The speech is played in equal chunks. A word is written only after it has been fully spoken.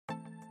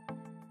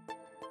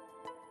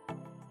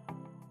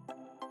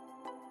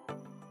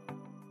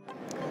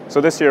So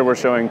this year we're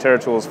showing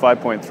TerraTools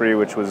 5.3,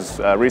 which was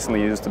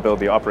recently used to build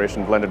the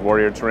Operation Blended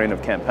Warrior terrain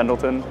of Camp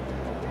Pendleton.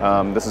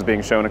 This is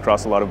being shown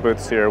across a lot of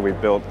booths here. We've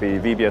built the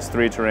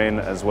VBS3 terrain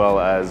as well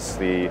as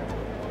the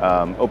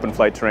open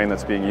flight terrain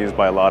that's being used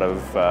by a lot of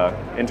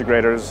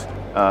integrators,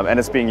 and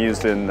it's being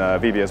used in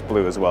VBS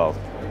Blue as well.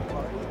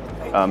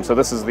 So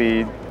this is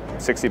the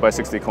 60 by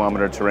 60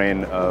 kilometer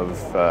terrain of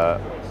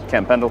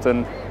Camp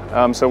Pendleton.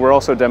 So we're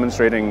also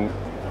demonstrating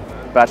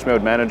Batch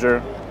Mode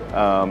Manager.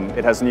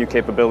 It has a new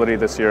capability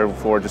this year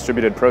for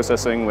distributed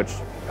processing,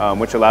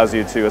 which allows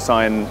you to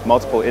assign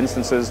multiple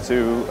instances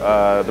to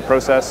the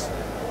process,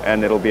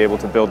 and it'll be able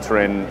to build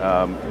terrain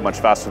much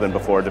faster than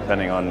before,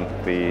 depending on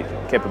the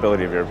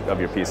capability of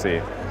your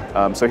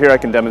PC. So here I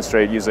can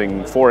demonstrate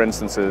using 4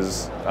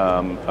 instances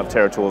of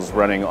TerraTools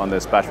running on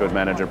this Batch Mode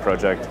Manager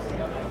project.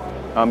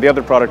 The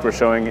other product we're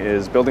showing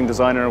is Building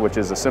Designer, which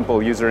is a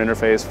simple user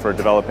interface for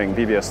developing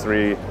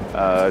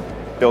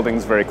VBS3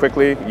 buildings very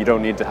quickly. You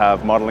don't need to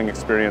have modeling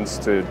experience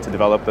to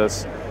develop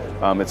this.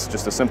 It's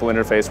just a simple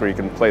interface where you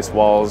can place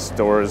walls,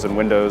 doors, and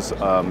windows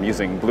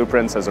using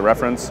blueprints as a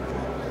reference.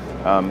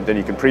 Then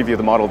you can preview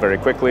the model very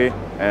quickly,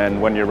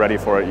 and when you're ready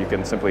for it, you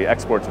can simply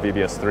export to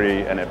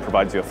VBS3, and it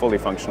provides you a fully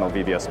functional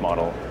VBS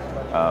model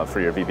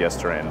for your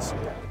VBS terrains.